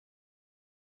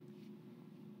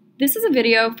This is a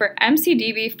video for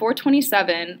MCDB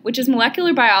 427, which is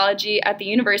molecular biology at the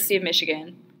University of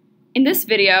Michigan. In this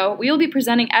video, we will be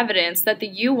presenting evidence that the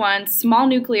U1 small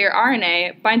nuclear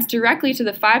RNA binds directly to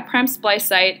the 5' splice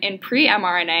site in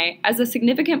pre-mRNA as a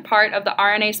significant part of the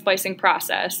RNA splicing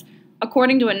process,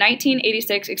 according to a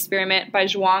 1986 experiment by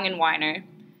Zhuang and Weiner.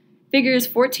 Figures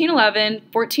 1411,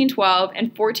 1412,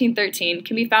 and 1413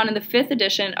 can be found in the 5th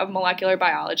edition of Molecular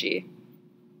Biology.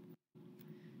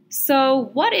 So,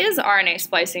 what is RNA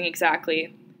splicing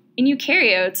exactly? In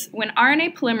eukaryotes, when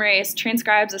RNA polymerase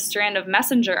transcribes a strand of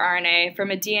messenger RNA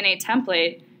from a DNA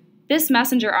template, this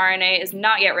messenger RNA is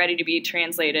not yet ready to be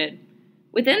translated.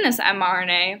 Within this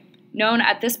mRNA, known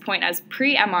at this point as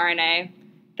pre-mRNA,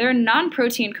 there are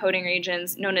non-protein coding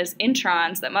regions known as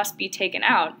introns that must be taken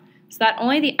out, so that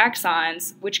only the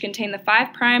exons, which contain the 5'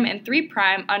 and 3'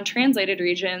 untranslated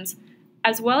regions,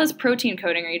 as well as protein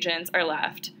coding regions, are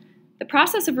left. The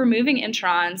process of removing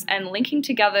introns and linking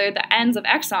together the ends of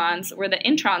exons where the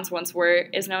introns once were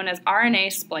is known as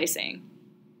RNase splicing.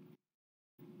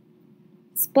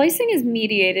 Splicing is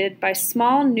mediated by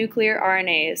small nuclear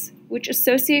RNAs, which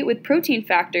associate with protein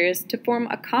factors to form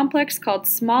a complex called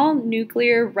small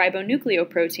nuclear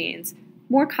ribonucleoproteins,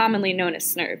 more commonly known as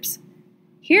SNRPs.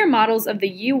 Here are models of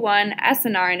the U1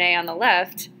 Snrna on the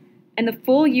left and the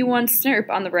full U1 Snrp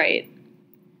on the right.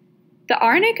 The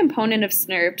RNA component of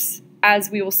SNRPs,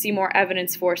 as we will see more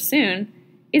evidence for soon,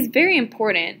 is very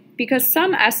important because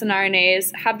some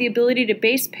snRNAs have the ability to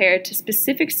base pair to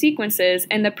specific sequences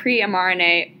in the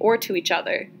pre-mRNA or to each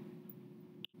other.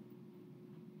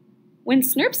 When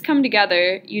SNRPs come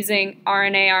together using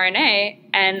RNA-RNA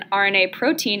and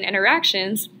RNA-protein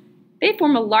interactions, they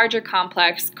form a larger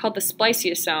complex called the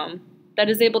Spliceosome that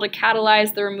is able to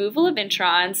catalyze the removal of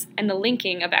introns and the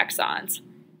linking of exons.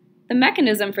 The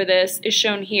mechanism for this is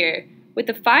shown here, with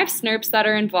the 5 SNRPs that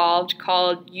are involved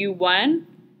called U1,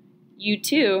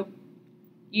 U2,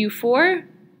 U4,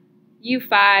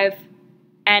 U5,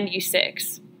 and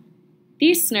U6.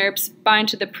 These SNRPs bind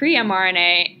to the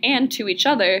pre-mRNA and to each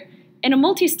other in a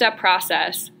multi-step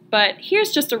process, but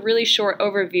here's just a really short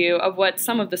overview of what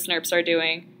some of the SNRPs are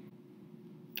doing.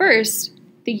 First,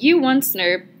 the U1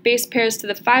 SNRP base pairs to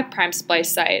the 5'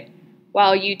 splice site,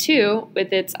 while U2,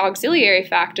 with its auxiliary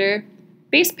factor,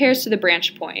 base pairs to the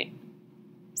branch point.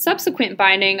 Subsequent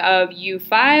binding of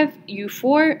U5,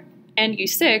 U4, and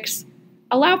U6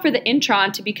 allow for the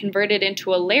intron to be converted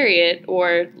into a lariat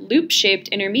or loop-shaped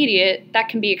intermediate that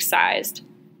can be excised.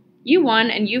 U1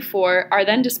 and U4 are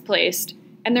then displaced,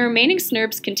 and the remaining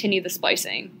SNRPs continue the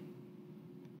splicing.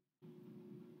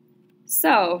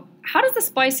 So, how does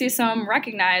the spliceosome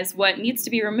recognize what needs to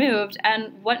be removed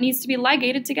and what needs to be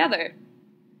ligated together?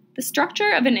 The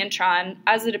structure of an intron,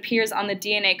 as it appears on the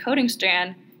DNA coding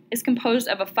strand, is composed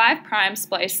of a 5'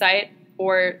 splice site,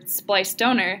 or splice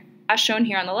donor, as shown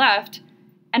here on the left,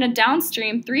 and a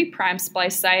downstream 3'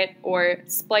 splice site, or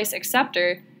splice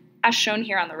acceptor, as shown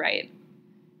here on the right.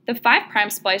 The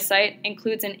 5' splice site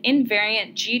includes an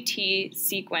invariant GT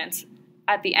sequence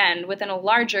at the end within a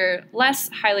larger, less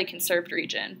highly conserved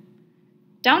region.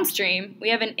 Downstream, we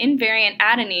have an invariant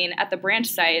adenine at the branch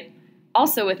site,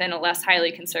 also within a less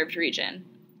highly conserved region.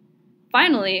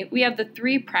 Finally, we have the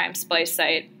 3' splice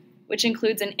site, which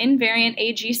includes an invariant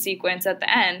AG sequence at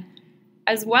the end,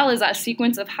 as well as a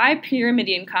sequence of high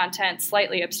pyrimidine content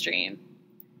slightly upstream.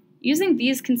 Using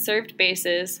these conserved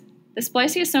bases, the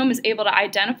spliceosome is able to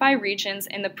identify regions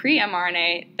in the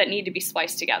pre-mRNA that need to be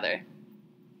spliced together.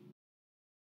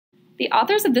 The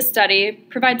authors of this study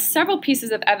provide several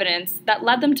pieces of evidence that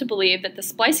led them to believe that the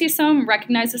spliceosome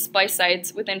recognizes splice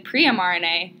sites within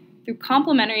pre-mRNA through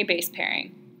complementary base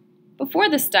pairing. Before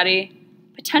this study,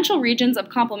 potential regions of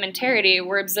complementarity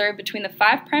were observed between the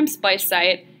 5' splice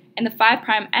site and the 5'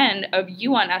 end of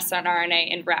U1 Snrna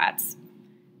in rats.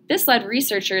 This led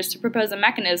researchers to propose a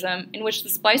mechanism in which the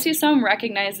spliceosome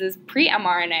recognizes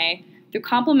pre-mRNA through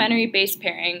complementary base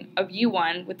pairing of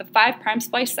U1 with the 5'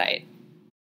 splice site.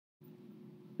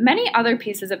 Many other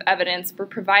pieces of evidence were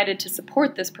provided to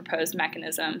support this proposed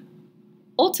mechanism.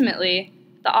 Ultimately,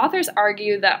 the authors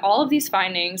argue that all of these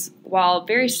findings, while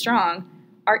very strong,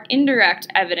 are indirect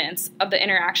evidence of the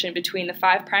interaction between the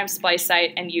 5' splice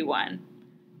site and U1.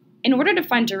 In order to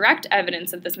find direct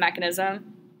evidence of this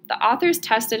mechanism, the authors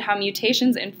tested how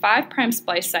mutations in 5'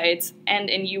 splice sites and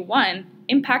in U1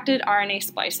 impacted RNA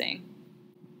splicing.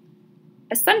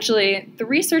 Essentially, the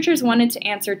researchers wanted to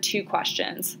answer 2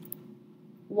 questions.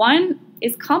 One,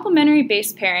 is complementary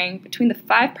base pairing between the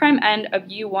 5' end of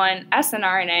U1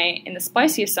 Snrna in the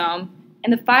spliceosome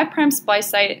and the 5' splice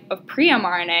site of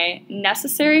pre-mRNA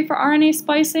necessary for RNA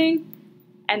splicing?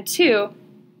 And 2,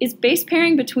 is base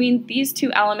pairing between these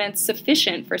two elements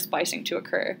sufficient for splicing to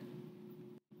occur?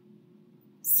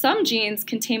 Some genes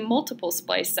contain multiple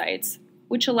splice sites,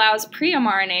 which allows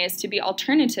pre-mRNAs to be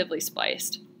alternatively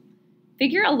spliced.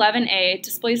 Figure 11a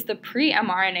displays the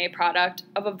pre-mRNA product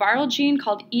of a viral gene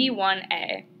called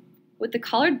E1A, with the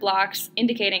colored blocks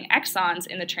indicating exons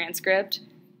in the transcript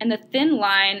and the thin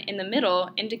line in the middle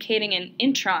indicating an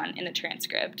intron in the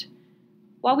transcript.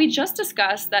 While we just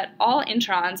discussed that all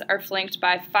introns are flanked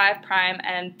by 5'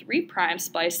 and 3'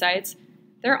 splice sites,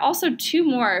 there are also two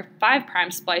more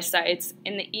 5' splice sites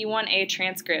in the E1A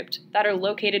transcript that are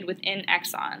located within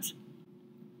exons.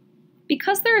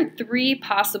 Because there are 3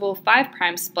 possible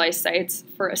 5' splice sites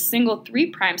for a single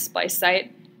 3' splice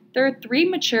site, there are 3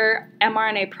 mature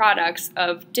mRNA products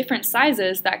of different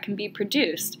sizes that can be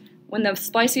produced when the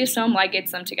spliceosome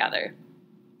ligates them together.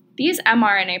 These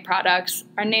mRNA products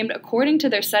are named according to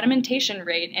their sedimentation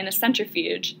rate in a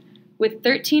centrifuge, with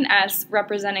 13S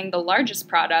representing the largest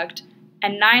product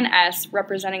and 9S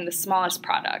representing the smallest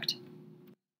product.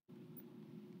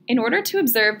 In order to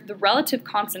observe the relative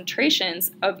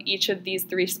concentrations of each of these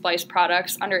 3 splice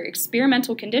products under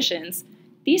experimental conditions,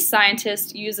 these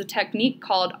scientists use a technique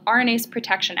called RNase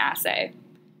protection assay.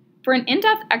 For an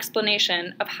in-depth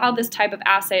explanation of how this type of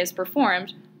assay is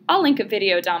performed, I'll link a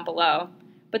video down below.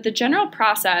 But the general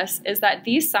process is that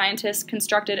these scientists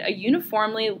constructed a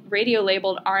uniformly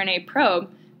radiolabeled RNA probe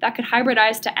that could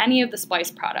hybridize to any of the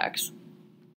splice products.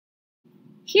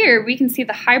 Here we can see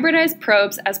the hybridized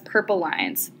probes as purple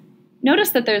lines.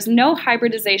 Notice that there's no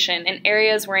hybridization in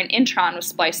areas where an intron was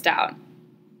spliced out.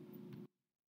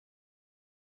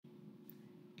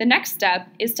 The next step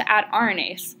is to add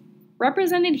RNase,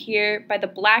 represented here by the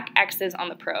black X's on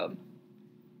the probe.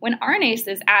 When RNase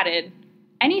is added,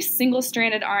 any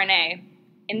single-stranded RNA,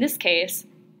 in this case,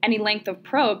 any length of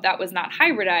probe that was not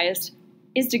hybridized,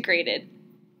 is degraded,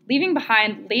 leaving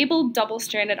behind labeled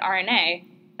double-stranded RNA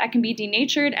that can be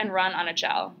denatured and run on a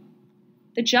gel.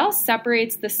 The gel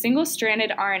separates the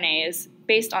single-stranded RNAs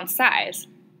based on size,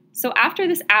 so after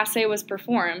this assay was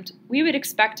performed, we would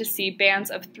expect to see bands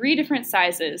of 3 different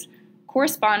sizes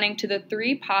corresponding to the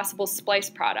 3 possible splice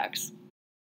products.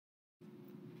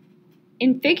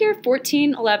 In figure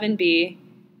 1411b,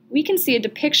 we can see a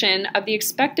depiction of the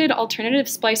expected alternative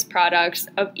splice products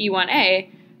of E1A,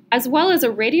 as well as a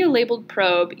radiolabeled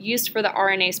probe used for the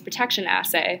RNase protection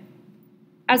assay.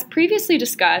 As previously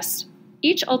discussed,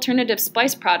 each alternative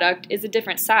splice product is a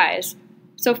different size,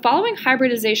 so following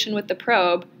hybridization with the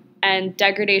probe and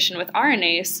degradation with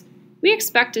RNase, we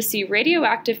expect to see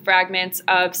radioactive fragments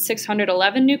of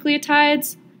 611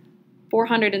 nucleotides,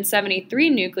 473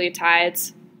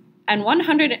 nucleotides, and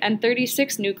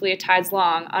 136 nucleotides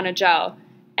long on a gel,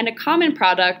 and a common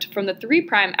product from the 3'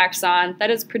 exon that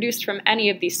is produced from any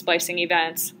of these splicing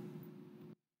events.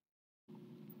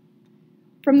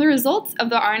 From the results of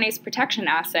the RNase protection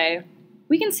assay,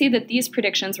 we can see that these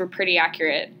predictions were pretty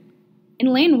accurate.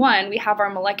 In lane 1, we have our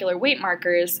molecular weight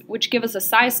markers, which give us a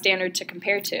size standard to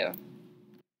compare to.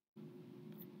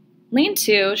 Lane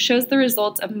 2 shows the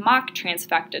results of mock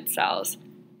transfected cells,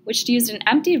 which used an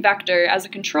empty vector as a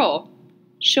control,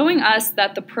 showing us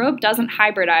that the probe doesn't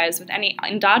hybridize with any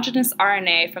endogenous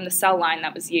RNA from the cell line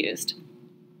that was used.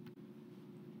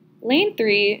 Lane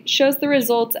 3 shows the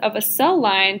results of a cell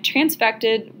line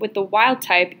transfected with the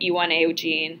wild-type E1A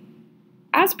gene.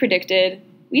 As predicted,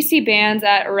 we see bands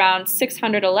at around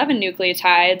 611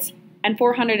 nucleotides and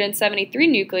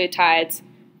 473 nucleotides,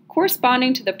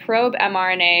 corresponding to the probe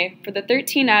mRNA for the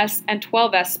 13S and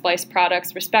 12S splice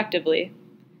products respectively.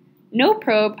 No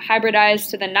probe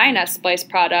hybridized to the 9S splice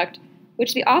product,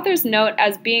 which the authors note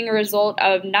as being a result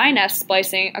of 9S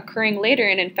splicing occurring later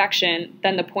in infection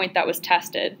than the point that was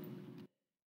tested.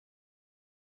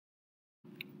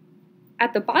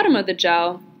 At the bottom of the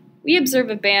gel, we observe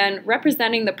a band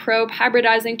representing the probe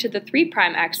hybridizing to the 3'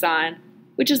 exon,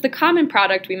 which is the common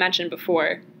product we mentioned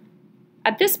before.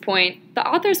 At this point, the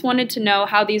authors wanted to know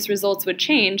how these results would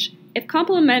change if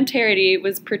complementarity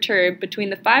was perturbed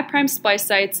between the 5' splice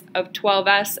sites of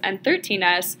 12S and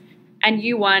 13S and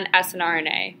U1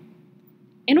 Snrna.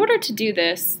 In order to do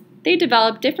this, they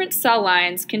developed different cell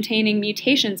lines containing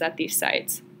mutations at these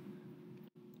sites.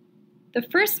 The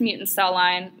first mutant cell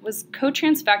line was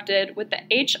co-transfected with the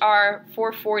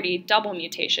HR440 double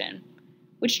mutation,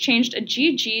 which changed a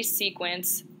GG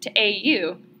sequence to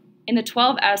AU in the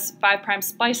 12S 5'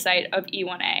 splice site of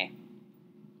E1A.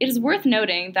 It is worth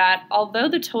noting that although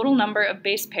the total number of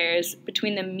base pairs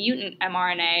between the mutant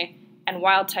mRNA and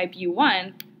wild-type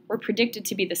U1 were predicted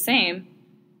to be the same,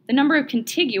 the number of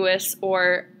contiguous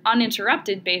or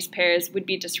uninterrupted base pairs would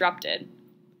be disrupted.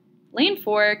 Lane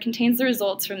 4 contains the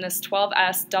results from this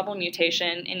 12S double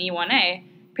mutation in E1A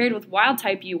paired with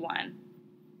wild-type U1.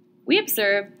 We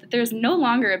observed that there is no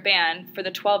longer a band for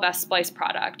the 12S splice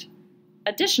product.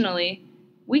 Additionally,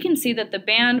 we can see that the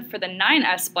band for the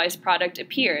 9S splice product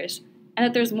appears, and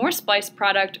that there's more splice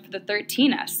product for the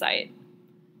 13S site.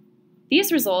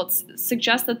 These results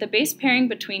suggest that the base pairing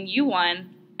between U1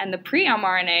 and the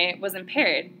pre-mRNA was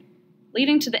impaired,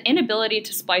 leading to the inability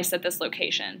to splice at this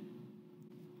location.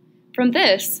 From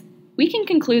this, we can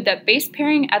conclude that base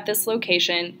pairing at this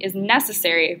location is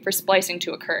necessary for splicing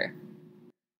to occur.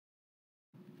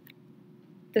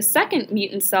 The second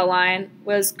mutant cell line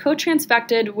was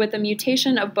co-transfected with a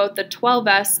mutation of both the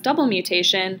 12S double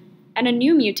mutation and a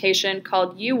new mutation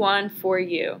called U1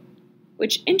 4U,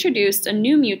 which introduced a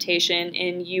new mutation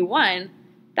in U1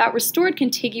 that restored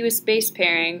contiguous base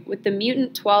pairing with the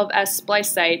mutant 12S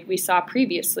splice site we saw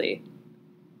previously.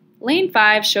 Lane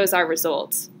 5 shows our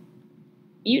results.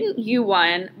 Mutant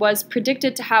U1 was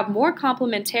predicted to have more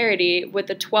complementarity with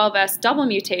the 12S double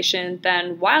mutation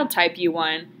than wild-type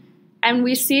U1, and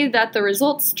we see that the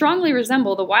results strongly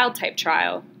resemble the wild-type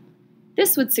trial.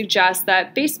 This would suggest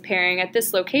that base pairing at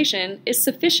this location is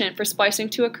sufficient for splicing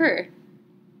to occur.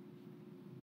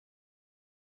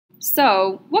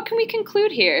 So, what can we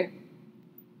conclude here?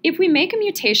 If we make a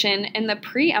mutation in the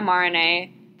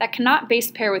pre-mRNA that cannot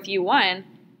base pair with U1,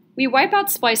 we wipe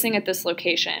out splicing at this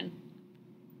location.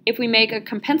 If we make a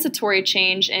compensatory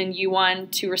change in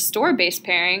U1 to restore base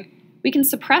pairing, we can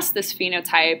suppress this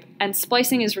phenotype and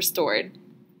splicing is restored.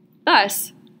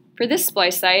 Thus, for this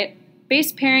splice site,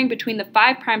 base pairing between the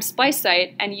 5' splice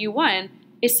site and U1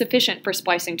 is sufficient for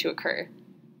splicing to occur.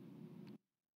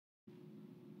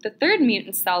 The third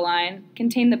mutant cell line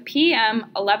contained the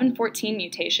PM1114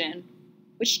 mutation,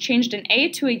 which changed an A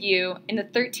to a U in the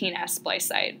 13S splice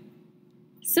site.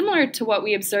 Similar to what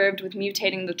we observed with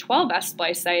mutating the 12S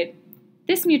splice site,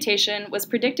 this mutation was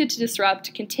predicted to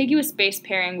disrupt contiguous base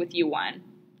pairing with U1.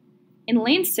 In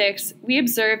lane 6, we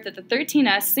observed that the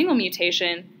 13S single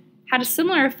mutation had a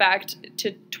similar effect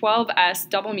to 12S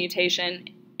double mutation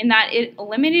in that it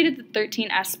eliminated the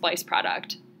 13S splice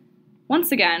product.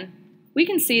 Once again, we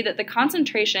can see that the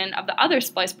concentration of the other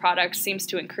splice products seems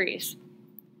to increase.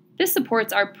 This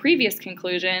supports our previous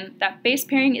conclusion that base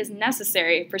pairing is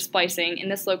necessary for splicing in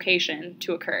this location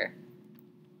to occur.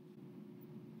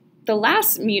 The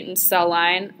last mutant cell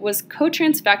line was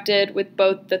co-transfected with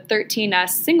both the 13S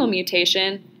single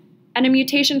mutation and a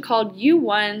mutation called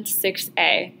U1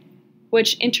 6A,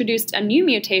 which introduced a new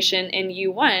mutation in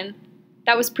U1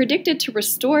 that was predicted to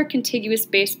restore contiguous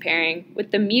base pairing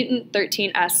with the mutant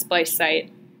 13S splice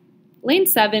site. Lane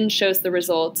 7 shows the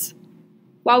results.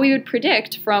 While we would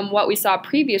predict from what we saw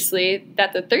previously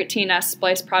that the 13S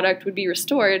splice product would be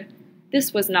restored,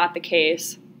 this was not the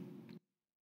case.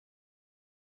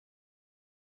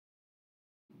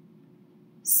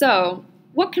 So,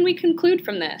 what can we conclude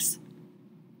from this?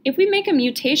 If we make a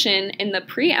mutation in the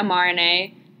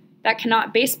pre-mRNA that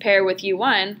cannot base pair with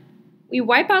U1, we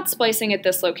wipe out splicing at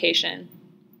this location.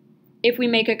 If we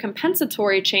make a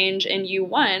compensatory change in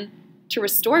U1 to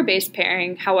restore base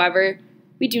pairing, however,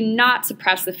 we do not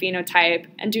suppress the phenotype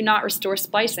and do not restore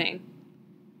splicing.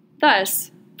 Thus,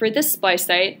 for this splice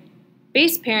site,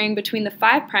 base pairing between the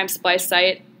 5' splice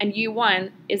site and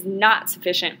U1 is not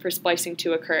sufficient for splicing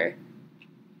to occur.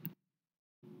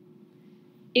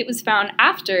 It was found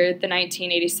after the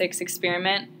 1986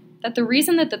 experiment that the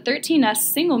reason that the 13S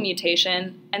single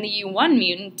mutation and the U1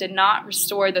 mutant did not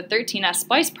restore the 13S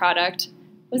splice product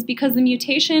was because the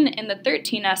mutation in the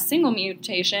 13S single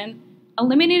mutation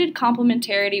eliminated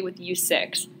complementarity with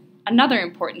U6, another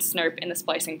important SNRP in the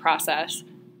splicing process.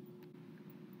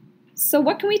 So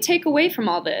what can we take away from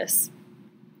all this?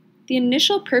 The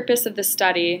initial purpose of the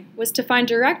study was to find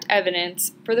direct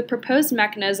evidence for the proposed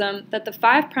mechanism that the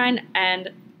 5'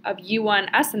 end of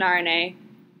U1 Snrna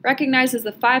recognizes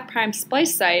the 5'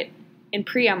 splice site in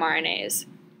pre-mRNAs.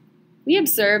 We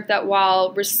observed that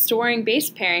while restoring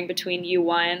base pairing between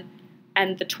U1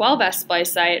 and the 12S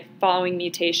splice site following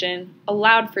mutation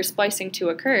allowed for splicing to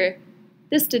occur,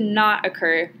 this did not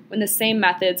occur when the same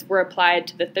methods were applied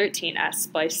to the 13S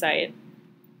splice site.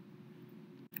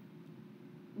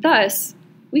 Thus,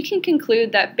 we can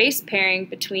conclude that base pairing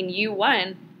between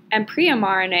U1 and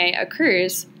pre-mRNA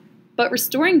occurs, but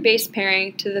restoring base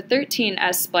pairing to the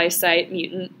 13S splice site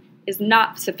mutant is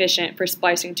not sufficient for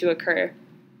splicing to occur.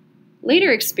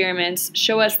 Later experiments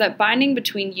show us that binding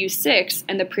between U6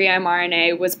 and the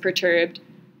pre-mRNA was perturbed,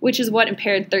 which is what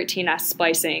impaired 13S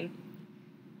splicing.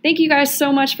 Thank you guys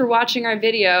so much for watching our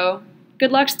video.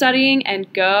 Good luck studying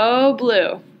and go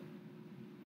blue!